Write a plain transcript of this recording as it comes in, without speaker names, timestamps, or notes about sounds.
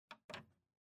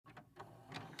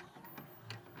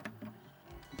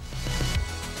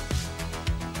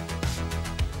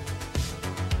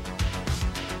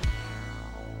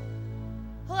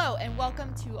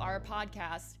welcome to our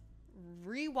podcast,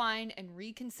 Rewind and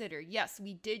Reconsider. Yes,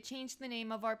 we did change the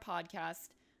name of our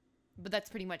podcast, but that's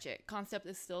pretty much it. Concept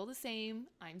is still the same.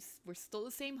 We're still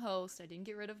the same host. I didn't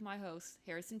get rid of my host,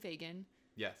 Harrison Fagan.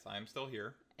 Yes, I am still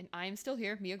here. And I am still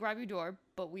here, Mia Gravudor,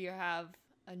 but we have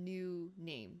a new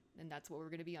name, and that's what we're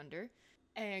going to be under.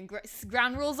 And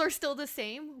ground rules are still the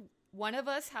same. One of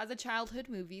us has a childhood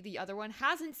movie. The other one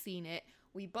hasn't seen it.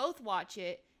 We both watch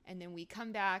it, and then we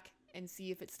come back and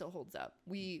see if it still holds up.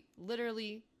 We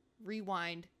literally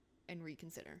rewind and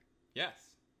reconsider.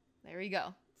 Yes. There we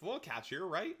go. It's a little catchier,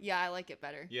 right? Yeah, I like it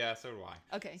better. Yeah, so do I.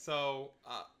 Okay. So,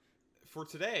 for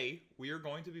today, we are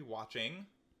going to be watching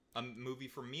a movie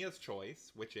from Mia's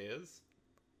choice, which is...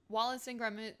 Wallace and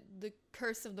Gromit, The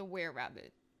Curse of the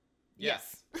Were-Rabbit.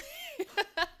 Yes.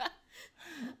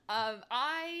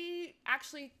 I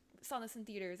actually saw this in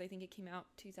theaters. I think it came out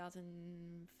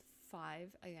 2005.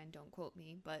 Again, don't quote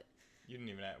me, but... You didn't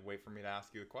even wait for me to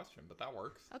ask you the question, but that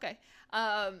works. Okay.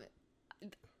 My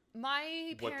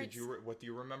parents... What do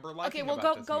you remember liking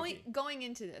about this movie? Going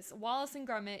into this, Wallace and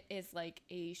Gromit is like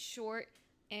a short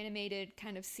animated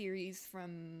kind of series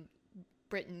from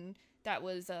Britain that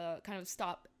was a kind of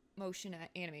stop motion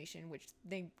animation, which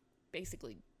they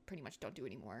basically pretty much don't do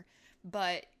anymore.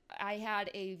 But I had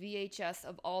a VHS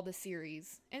of all the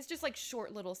series, and it's just like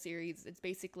short little series. It's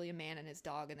basically a man and his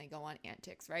dog, and they go on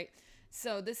antics, right?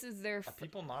 So this is their... Are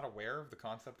people not aware of the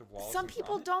concept of Wallace Some and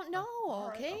people Gromit? don't know,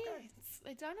 Right, okay?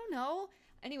 I don't know.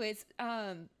 Anyways,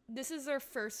 this is their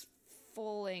first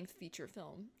full-length feature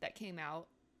film that came out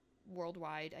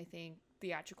worldwide, I think,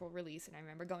 theatrical release, and I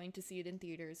remember going to see it in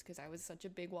theaters because I was such a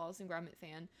big Wallace and Gromit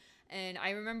fan, and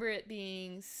I remember it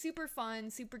being super fun,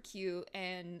 super cute,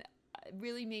 and it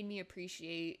really made me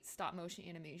appreciate stop-motion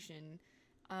animation.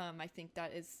 I think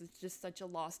that is just such a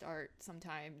lost art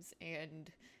sometimes,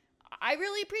 and... I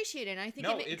really appreciate it. And I think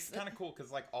it's kind of cool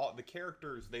because like all the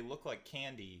characters, they look like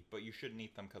candy, but you shouldn't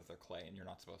eat them because they're clay, and you're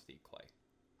not supposed to eat clay.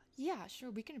 Yeah,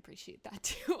 sure, we can appreciate that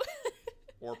too.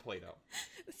 Or Play-Doh.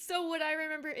 So what I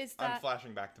remember is that... I'm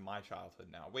flashing back to my childhood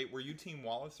now. Wait, were you Team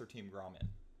Wallace or Team Gromit?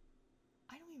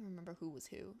 I don't even remember who was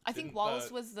who. I think Wallace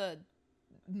was the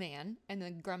man, and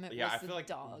then Gromit was the dog. Yeah, I feel like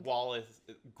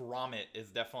Gromit is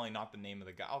definitely not the name of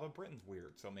the guy. Although Britain's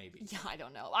weird, so maybe. Yeah, I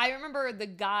don't know. I remember the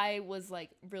guy was like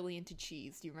really into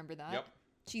cheese. Do you remember that? Yep.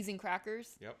 Cheese and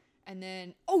crackers. Yep. And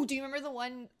then, do you remember the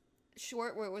one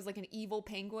short where it was like an evil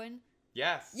penguin?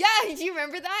 Yes. Yeah, do you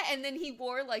remember that? And then he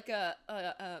wore like a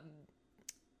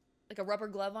rubber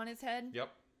glove on his head. Yep.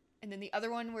 And then the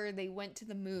other one where they went to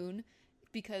the moon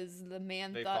because the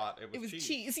man thought it was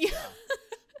cheese. Yeah.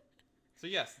 So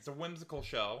yes, it's a whimsical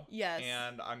show. Yes.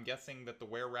 And I'm guessing that the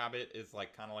Were-Rabbit is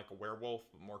like kind of like a werewolf,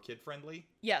 but more kid-friendly.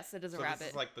 Yes, it is a rabbit. This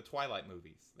is like the Twilight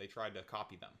movies. They tried to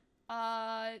copy them.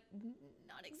 Not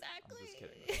exactly. I'm just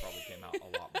kidding. This probably came out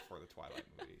a lot before the Twilight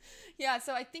movies. Yeah,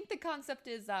 so I think the concept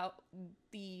is that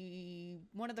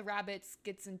one of the rabbits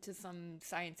gets into some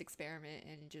science experiment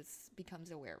and just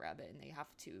becomes a were-rabbit, and they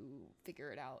have to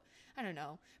figure it out. I don't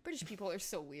know. British people are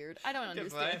so weird. I don't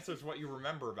understand. That answers what you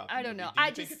remember about the I don't movie. know. Do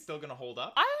you think it's still going to hold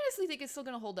up? I honestly think it's still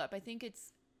going to hold up. I think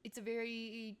it's a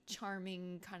very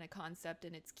charming kind of concept,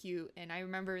 and it's cute. And I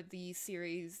remember the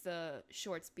series, the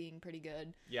shorts being pretty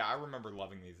good. Yeah, I remember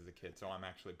loving these as a kid, so I'm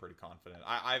actually pretty confident.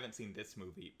 I haven't seen this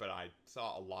movie, but I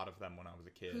saw a lot of them when I was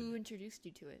a kid. Who introduced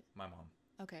you to it? My mom.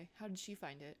 Okay. How did she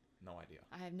find it? No idea.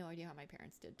 I have no idea how my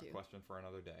parents did too. A question for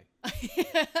another day.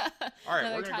 All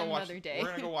right, we're gonna go watch. We're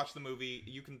gonna go watch the movie.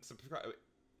 You can subscribe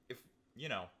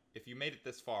if you made it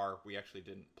this far. We actually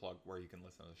didn't plug where you can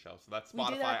listen to the show, so that's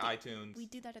Spotify, iTunes. We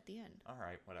do that at the end. All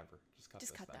right, whatever.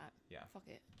 Just cut that. Yeah. Fuck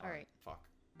it. All right. Fuck.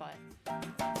 Bye.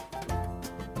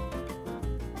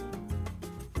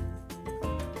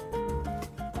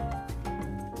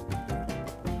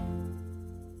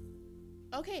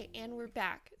 Okay, and we're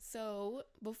back. So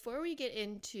before we get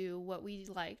into what we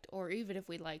liked, or even if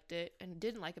we liked it and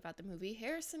didn't like about the movie,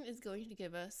 Harrison is going to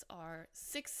give us our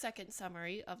 6-second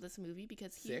summary of this movie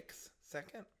because 6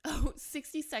 second?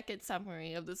 60-second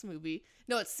summary of this movie.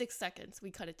 No, it's 6 seconds.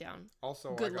 We cut it down.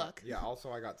 Also, good luck. Yeah,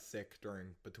 also I got sick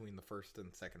between the first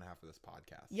and second half of this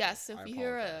podcast. Yes, so if you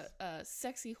hear a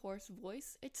sexy hoarse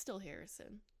voice, it's still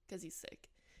Harrison because he's sick.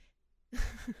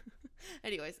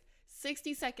 Anyways,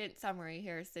 60-second summary,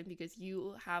 Harrison, because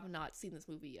you have not seen this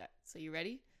movie yet. So you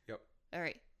ready? Yep. All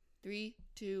right. 3,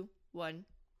 2, 1,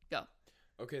 go.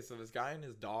 Okay, so this guy and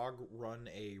his dog run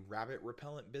a rabbit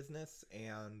repellent business,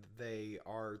 and they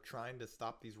are trying to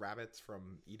stop these rabbits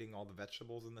from eating all the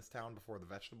vegetables in this town before the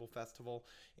vegetable festival,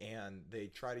 and they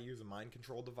try to use a mind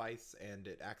control device, and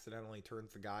it accidentally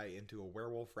turns the guy into a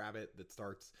werewolf rabbit that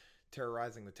starts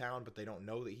terrorizing the town, but they don't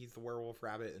know that he's the werewolf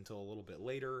rabbit until a little bit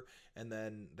later, and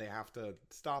then they have to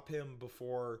stop him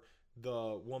before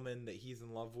the woman that he's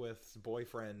in love with's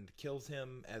boyfriend kills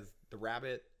him as the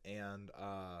rabbit, and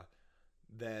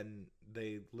then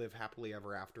they live happily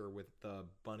ever after with the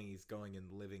bunnies going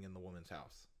and living in the woman's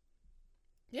house.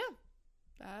 Yeah,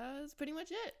 that's pretty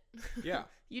much it. Yeah.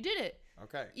 You did it.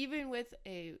 Okay. Even with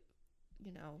a,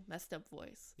 messed up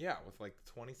voice. Yeah, with like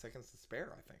 20 seconds to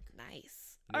spare, I think.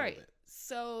 Nice. Nailed All right. it.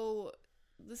 So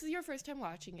this is your first time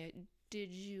watching it.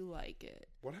 Did you like it?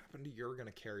 What happened to you're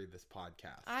gonna carry this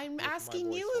podcast? I'm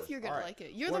asking you if you're gonna like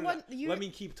it. You're the one. Let me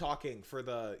keep talking for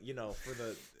the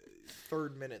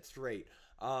third minute straight.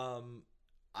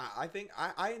 I think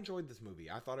I enjoyed this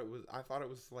movie. I thought it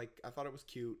was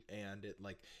cute, and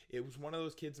it was one of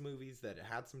those kids movies that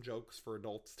had some jokes for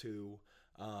adults too.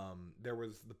 There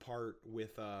was the part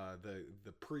with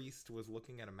the priest was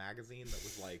looking at a magazine that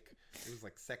was it was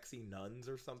like sexy nuns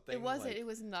or something. It wasn't. It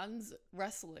was nuns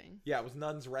wrestling. Yeah, it was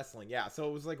nuns wrestling. Yeah, so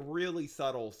it was like really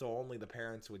subtle, so only the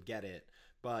parents would get it.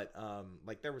 But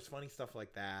there was funny stuff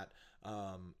like that.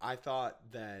 I thought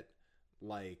that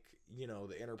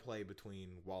the interplay between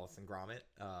Wallace and Gromit,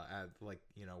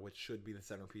 which should be the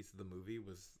centerpiece of the movie,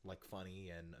 was funny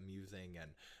and amusing,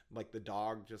 and the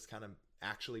dog just kind of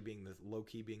actually being the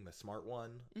low-key being the smart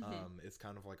one, is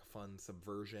kind of like a fun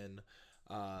subversion.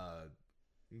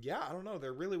 Yeah, I don't know.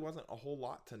 There really wasn't a whole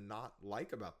lot to not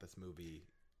like about this movie.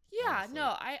 Yeah, honestly.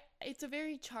 no, it's a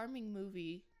very charming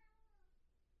movie.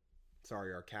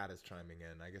 Sorry, our cat is chiming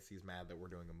in. I guess he's mad that we're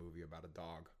doing a movie about a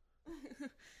dog.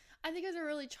 I think it was a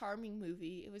really charming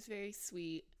movie. It was very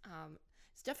sweet.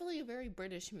 It's definitely a very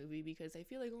British movie because I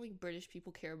feel like only British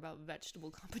people care about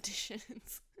vegetable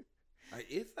competitions.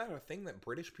 Is that a thing that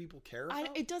British people care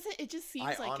about? It doesn't. It just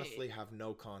seems I honestly have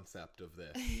no concept of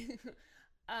this.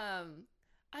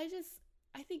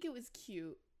 I think it was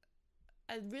cute.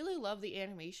 I really love the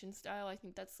animation style. I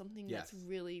think that's something that's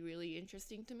really, really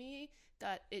interesting to me.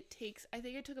 That I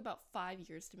think it took about 5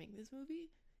 years to make this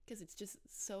movie because it's just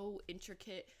so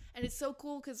intricate and it's so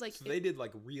cool because so they did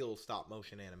real stop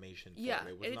motion animation.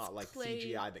 It was not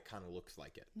CGI that kind of looks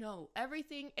like it. No,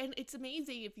 everything, and it's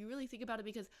amazing if you really think about it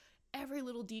because every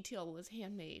little detail was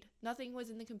handmade. Nothing was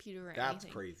in the computer or anything. That's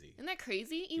crazy. Isn't that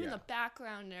crazy? Even the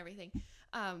background and everything.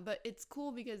 But it's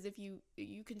cool because if you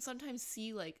can sometimes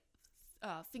see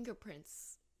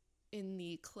fingerprints in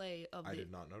the clay of I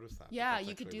did not notice that. Yeah,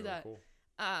 you could do that. Cool.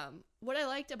 What I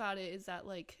liked about it is that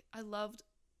I loved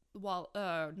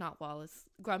not Wallace,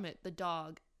 Gromit the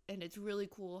dog, and it's really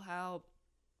cool how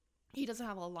he doesn't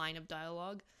have a line of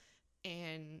dialogue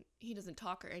and he doesn't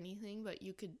talk or anything, but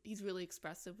he's really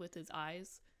expressive with his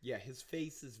eyes. Yeah, his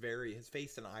face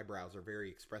and eyebrows are very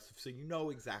expressive, so you know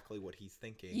exactly what he's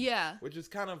thinking. Yeah. Which is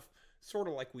kind of sort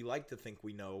of we like to think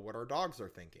we know what our dogs are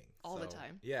thinking. All the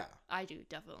time. Yeah. I do,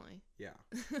 definitely. Yeah.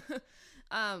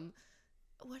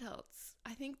 What else?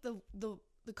 I think the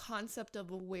concept of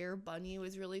a were-bunny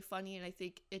was really funny, and I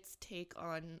think its take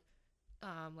on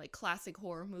classic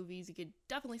horror movies, you could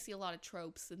definitely see a lot of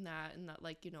tropes in that, and that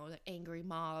the angry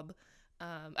mob.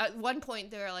 At one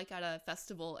point they're at a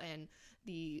festival and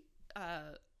the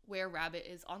were-rabbit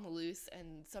is on the loose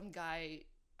and some guy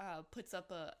puts up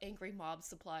a angry mob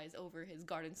supplies over his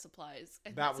garden supplies.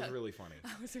 And that was really funny.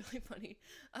 That was really funny.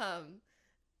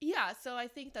 Yeah, so I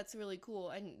think that's really cool,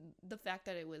 and the fact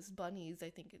that it was bunnies, I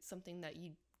think it's something that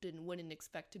you wouldn't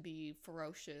expect to be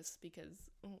ferocious because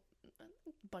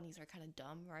bunnies are kind of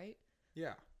dumb, right?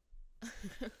 Yeah.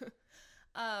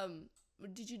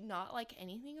 Did you not like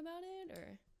anything about it,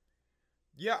 or?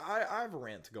 Yeah, I have a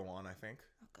rant to go on, I think.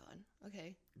 Oh god.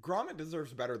 Okay. Gromit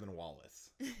deserves better than Wallace.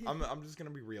 I'm just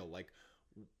gonna be real.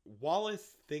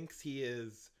 Wallace thinks he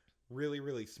is really,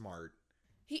 really smart.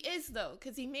 He is though,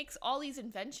 because he makes all these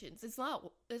inventions. It's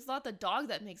not the dog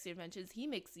that makes the inventions. He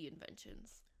makes the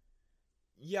inventions.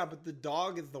 Yeah, but the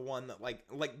dog is the one that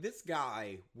this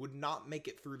guy would not make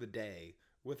it through the day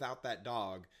without that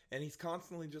dog, and he's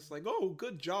constantly just oh,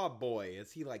 good job, boy,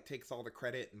 as he takes all the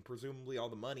credit and presumably all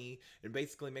the money and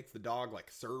basically makes the dog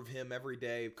serve him every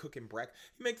day,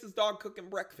 he makes his dog cook him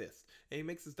breakfast, and he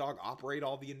makes his dog operate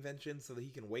all the inventions so that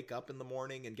he can wake up in the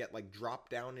morning and get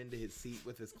dropped down into his seat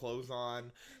with his clothes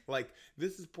on.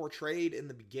 This is portrayed in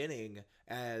the beginning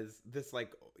as this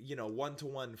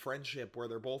one-to-one friendship where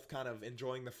they're both kind of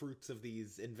enjoying the fruits of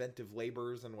these inventive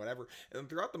labors and whatever, and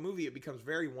throughout the movie it becomes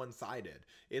very one-sided.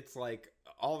 It's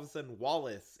all of a sudden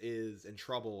Wallace is in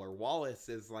trouble, or Wallace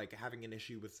is having an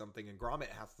issue with something and Gromit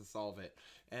has to solve it.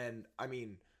 And I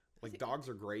mean, Like, dogs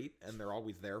are great, and they're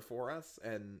always there for us,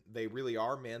 and they really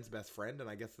are man's best friend, and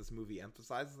I guess this movie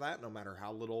emphasizes that, no matter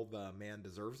how little the man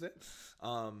deserves it.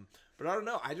 But I don't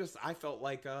know. I felt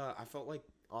like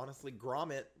honestly,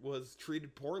 Gromit was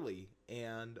treated poorly,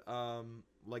 and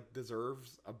like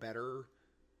deserves a better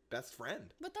best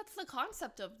friend. But that's the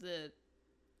concept of the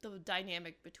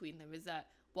dynamic between them, is that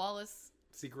Wallace...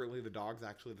 Secretly, the dog's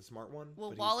actually the smart one.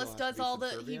 Well, Wallace does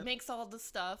he makes all the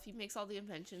stuff, he makes all the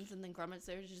inventions, and then Grumit's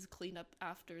there to just clean up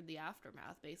after the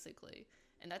aftermath, basically.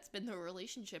 And that's been the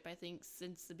relationship, I think,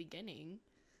 since the beginning.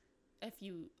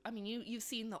 You've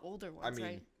seen the older ones,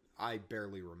 right? I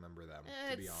barely remember them,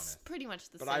 to be honest. It's pretty much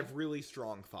the same. But I have really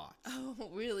strong thoughts.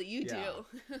 Oh, really? You do?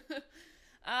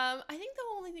 I think the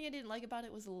only thing I didn't like about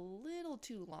it was a little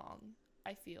too long,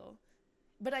 I feel.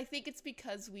 But I think it's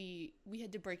because we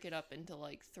had to break it up into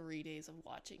like 3 days of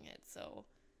watching it, so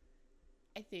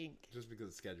I think... Just because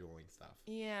of scheduling stuff.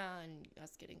 Yeah, and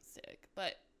us getting sick.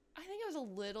 But I think it was a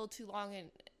little too long,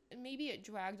 and maybe it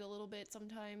dragged a little bit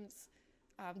sometimes.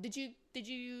 Did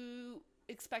you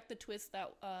expect the twist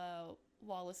that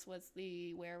Wallace was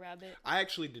the were-rabbit? I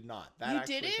actually did not. You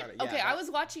didn't? Okay, I was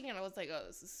watching it and I was like, oh,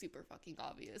 this is super fucking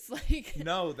obvious. Like,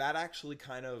 no, that actually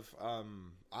kind of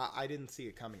I didn't see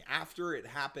it coming. After it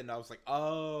happened, I was like,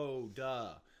 oh,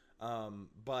 duh.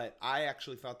 But I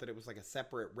actually thought that it was like a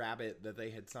separate rabbit that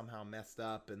they had somehow messed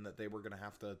up and that they were going to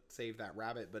have to save that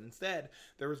rabbit. But instead,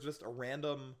 there was just a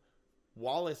random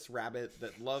Wallace rabbit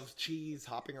that loves cheese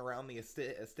hopping around the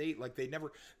estate. Like, they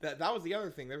never... That was the other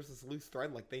thing. There was this loose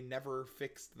thread. Like, they never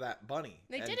fixed that bunny.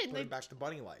 They didn't. Put him back to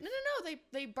bunny life. No.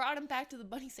 They brought him back to the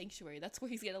bunny sanctuary. That's where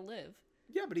he's going to live.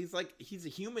 Yeah, but he's a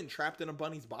human trapped in a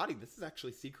bunny's body. This is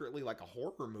actually secretly like a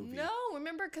horror movie. No,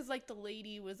 remember, because like the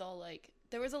lady was all like,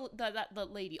 there was the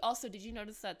lady. Also, did you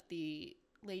notice that the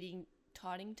Lady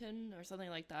Toddington or something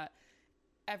like that,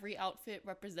 every outfit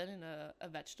represented a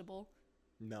vegetable?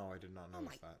 No, I did not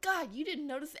notice that. Oh my god, you didn't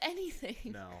notice anything.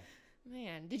 No.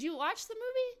 Man, did you watch the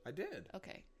movie? I did.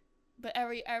 Okay. But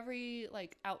every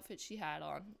like outfit she had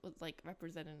on was like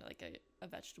representing like a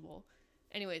vegetable.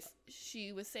 Anyways,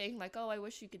 she was saying like, oh, I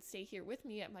wish you could stay here with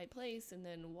me at my place. And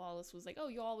then Wallace was like, oh,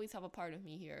 you always have a part of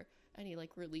me here. And he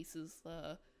like releases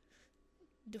the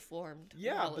deformed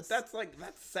Wallace. But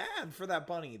that's sad for that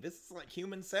bunny. This is like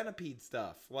human centipede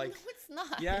stuff. Like, no, it's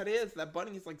not. Yeah, it is. That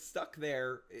bunny is like stuck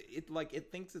there.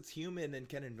 It thinks it's human and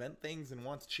can invent things and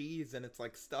wants cheese, and it's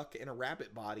like stuck in a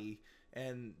rabbit body,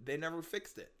 and they never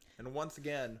fixed it. And once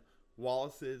again,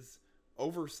 Wallace's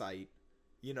oversight,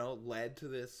 led to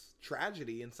this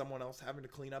tragedy and someone else having to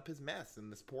clean up his mess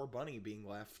and this poor bunny being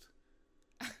left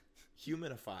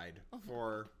humanified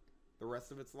for the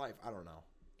rest of its life. I don't know.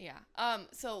 Yeah.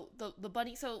 So the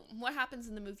bunny. So what happens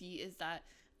in the movie is that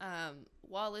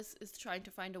Wallace is trying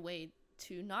to find a way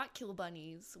to not kill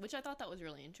bunnies, which I thought that was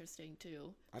really interesting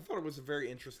too. I thought it was a very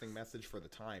interesting message for the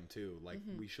time too. Like,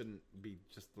 we shouldn't be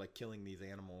just like killing these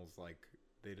animals. Like,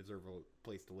 they deserve a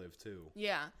place to live too.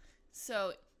 Yeah.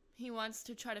 So he wants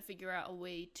to try to figure out a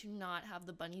way to not have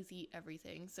the bunnies eat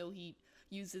everything. So he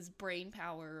uses brain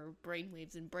power or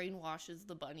brainwaves and brainwashes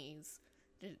the bunnies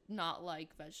to not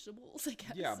like vegetables, I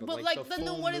guess. Yeah, but like the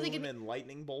full what are they gonna... and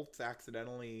lightning bolts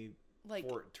accidentally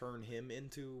turn him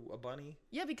into a bunny.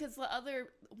 Yeah, because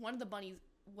one of the bunnies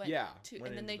went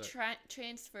and then they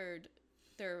transferred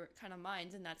their kind of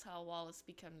minds, and that's how Wallace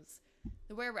becomes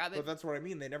the were-rabbit. But that's what I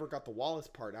mean. They never got the Wallace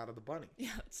part out of the bunny. Yeah,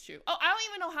 that's true. Oh, I don't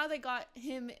even know how they got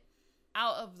him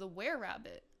out of the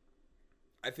were-rabbit.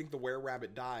 I think the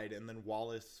were-rabbit died, and then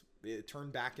it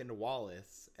turned back into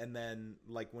Wallace, and then,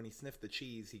 like, when he sniffed the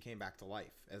cheese, he came back to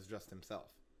life as just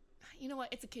himself. You know what?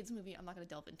 It's a kid's movie. I'm not going to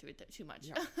delve into it too much.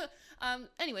 Yeah.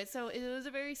 Anyway, so it was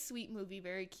a very sweet movie,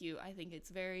 very cute. I think it's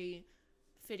very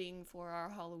fitting for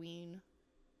our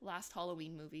last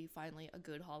Halloween movie. Finally, a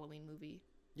good Halloween movie.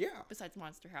 Yeah. Besides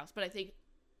Monster House. But I think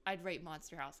I'd rate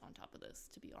Monster House on top of this,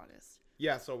 to be honest.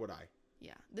 Yeah, so would I.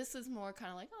 Yeah. This is more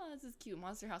kind of like, oh, this is cute.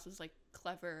 Monster House was, like,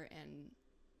 clever and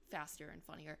faster and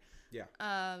funnier. Yeah.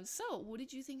 So, what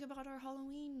did you think about our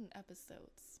Halloween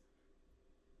episodes?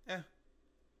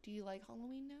 Do you like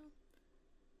Halloween now?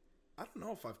 I don't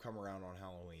know if I've come around on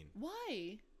Halloween.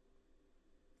 Why?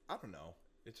 I don't know.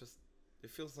 It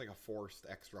feels like a forced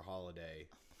extra holiday.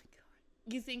 Oh my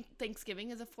god. You think Thanksgiving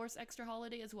is a forced extra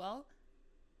holiday as well?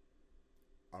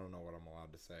 I don't know what I'm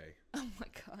allowed to say. Oh my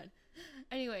god.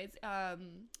 Anyways,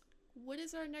 what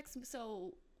is our next...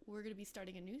 So, we're going to be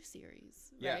starting a new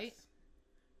series, right?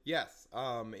 Yes.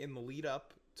 In the lead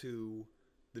up to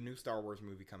the new Star Wars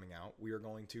movie coming out, we are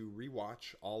going to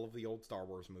rewatch all of the old Star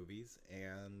Wars movies.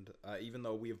 And even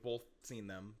though we have both seen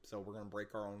them, so we're going to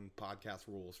break our own podcast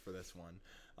rules for this one.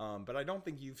 But I don't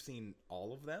think you've seen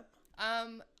all of them.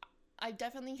 I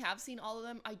definitely have seen all of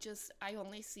them. I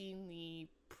only seen the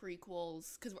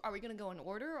prequels. Because are we going to go in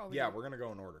order? Or we're going to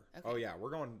go in order. Okay. Oh, yeah. We're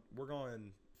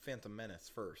going Phantom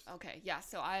Menace first. Okay, yeah.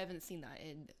 So I haven't seen that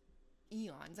in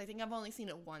eons. I think I've only seen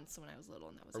it once when I was little,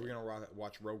 and that was Are we going to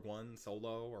watch Rogue One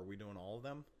solo? Are we doing all of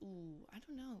them? Ooh, I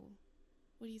don't know.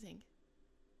 What do you think?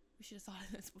 We should have thought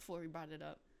of this before we brought it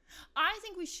up. I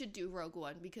think we should do Rogue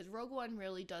One, because Rogue One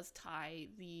really does tie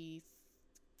the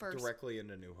first... Directly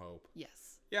into New Hope.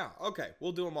 Yes. Yeah, okay.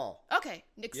 We'll do them all. Okay,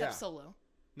 except Solo.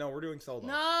 No, we're doing Solo.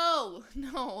 No!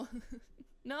 No.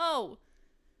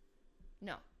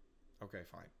 Okay,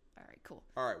 fine. All right, cool.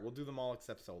 All right, we'll do them all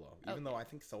except Solo. Even though I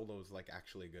think Solo is like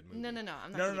actually a good movie. No.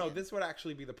 I'm not No. This would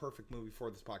actually be the perfect movie for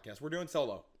this podcast. We're doing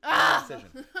Solo.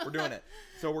 Decision. We're doing it.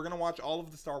 So we're gonna watch all of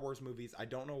the Star Wars movies. I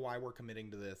don't know why we're committing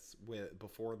to this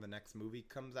before the next movie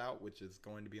comes out, which is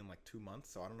going to be in like 2 months.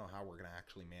 So I don't know how we're gonna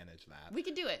actually manage that. We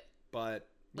can do it. But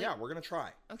yeah, we're gonna try.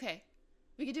 Okay,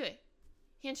 we can do it.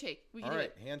 Handshake. We can do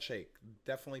it. Handshake.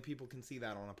 Definitely, people can see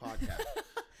that on a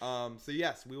podcast. So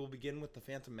yes, we will begin with the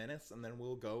Phantom Menace, and then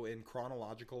we'll go in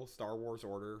chronological Star Wars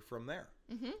order from there.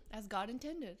 Mm-hmm. As God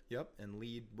intended. Yep, and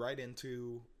lead right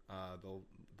into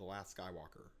the Last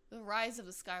Skywalker. The Rise of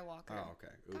the Skywalker. Oh,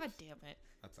 okay. Oops. God damn it.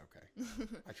 That's okay.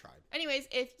 I tried. Anyways,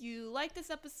 if you like this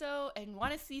episode and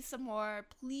want to see some more,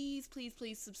 please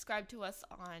subscribe to us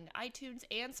on iTunes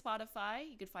and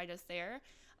Spotify. You can find us there.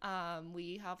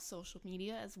 We have social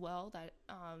media as well that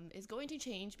is going to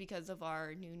change because of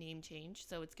our new name change.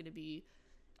 So it's going to be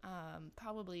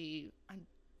probably, I'm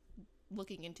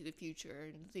looking into the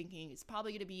future and thinking it's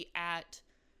probably going to be at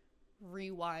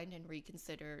Rewind and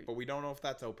Reconsider. But we don't know if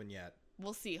that's open yet.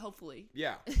 We'll see, hopefully.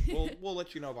 Yeah, we'll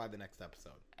let you know by the next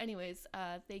episode. Anyways,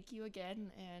 thank you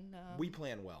again. And we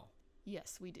plan well.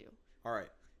 Yes, we do. All right.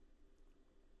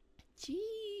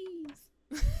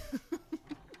 Cheese.